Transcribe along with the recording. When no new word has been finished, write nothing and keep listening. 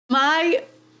My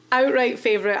outright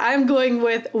favourite, I'm going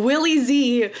with Willie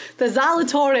Z, the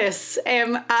Zalatoris,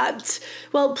 at,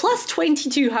 well, plus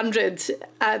 2,200.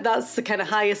 That's the kind of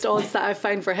highest odds that I've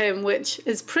found for him, which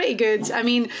is pretty good. I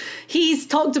mean, he's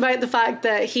talked about the fact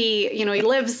that he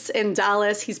lives in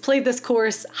Dallas. He's played this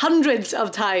course hundreds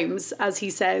of times, as he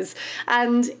says.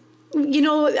 And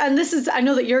and this is, I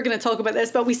know that you're going to talk about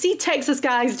this, but we see Texas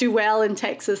guys do well in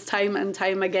Texas time and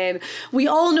time again. We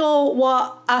all know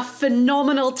what a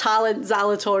phenomenal talent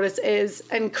Zalatoris is.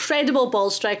 Incredible ball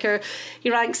striker.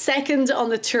 He ranks second on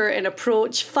the tour in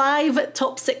approach. 5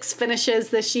 top 6 finishes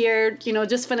this year.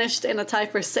 Just finished in a tie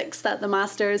for 6th at the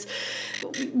Masters.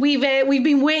 We've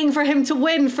been waiting for him to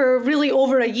win for really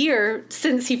over a year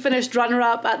since he finished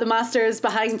runner-up at the Masters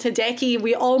behind Hideki.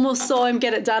 We almost saw him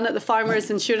get it done at the Farmers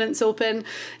Insurance Open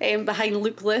behind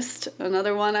Luke List,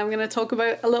 another one I'm going to talk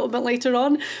about a little bit later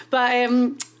on. But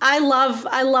I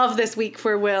love this week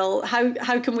for Will.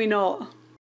 How can we not?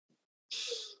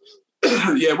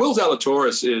 Yeah, Will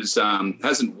Zalatoris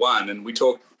hasn't won, and we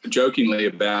talked jokingly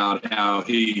about how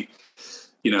he,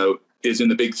 is in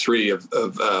the big three of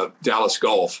Dallas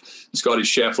golf. Scotty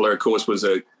Scheffler, of course, was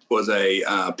a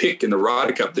pick in the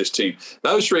Ryder Cup, this team.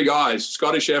 Those 3 guys,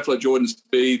 Scotty Scheffler, Jordan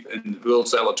Spieth, and Will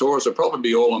Zalatoris, will probably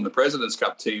be all on the President's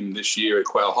Cup team this year at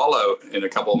Quail Hollow in a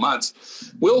couple of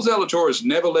months. Will Zalatoris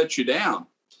never lets you down.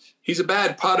 He's a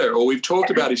bad putter, or we've talked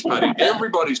about his putting.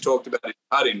 Everybody's talked about his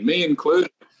putting, me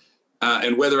included,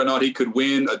 and whether or not he could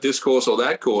win at this course or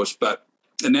that course.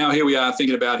 And now here we are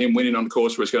thinking about him winning on a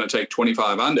course where it's going to take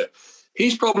 25 under.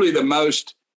 He's probably the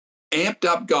most amped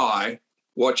up guy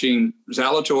watching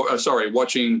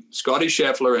watching Scotty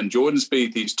Scheffler and Jordan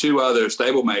Spieth, these 2 other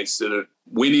stablemates that are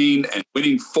winning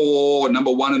for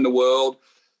number 1 in the world.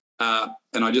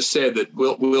 And I just said that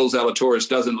Will Zalatoris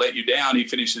doesn't let you down. He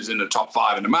finishes in the top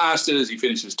 5 in the Masters. He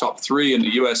finishes top 3 in the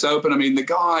US Open. I mean, the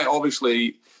guy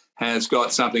obviously has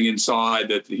got something inside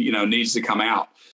that, needs to come out.